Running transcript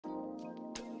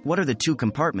What are the two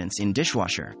compartments in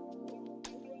dishwasher?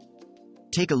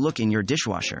 Take a look in your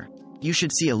dishwasher. You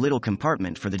should see a little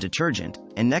compartment for the detergent,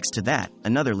 and next to that,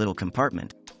 another little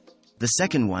compartment. The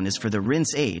second one is for the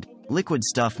rinse aid, liquid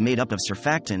stuff made up of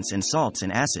surfactants and salts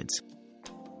and acids.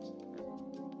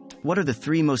 What are the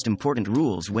three most important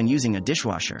rules when using a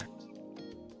dishwasher?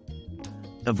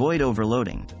 Avoid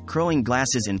overloading. Crowing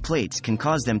glasses and plates can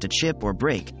cause them to chip or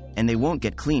break, and they won't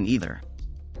get clean either.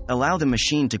 Allow the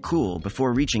machine to cool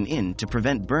before reaching in to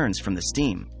prevent burns from the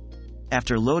steam.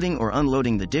 After loading or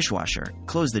unloading the dishwasher,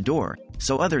 close the door,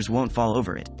 so others won't fall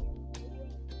over it.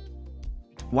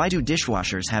 Why do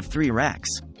dishwashers have 3 racks?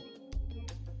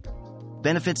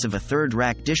 Benefits of a third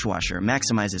rack dishwasher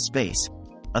maximizes space.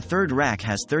 A third rack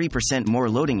has 30% more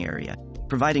loading area,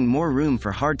 providing more room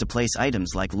for hard-to-place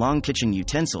items like long kitchen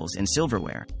utensils and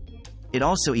silverware. It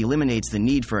also eliminates the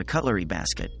need for a cutlery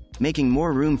basket, making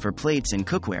more room for plates and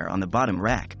cookware on the bottom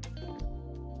rack.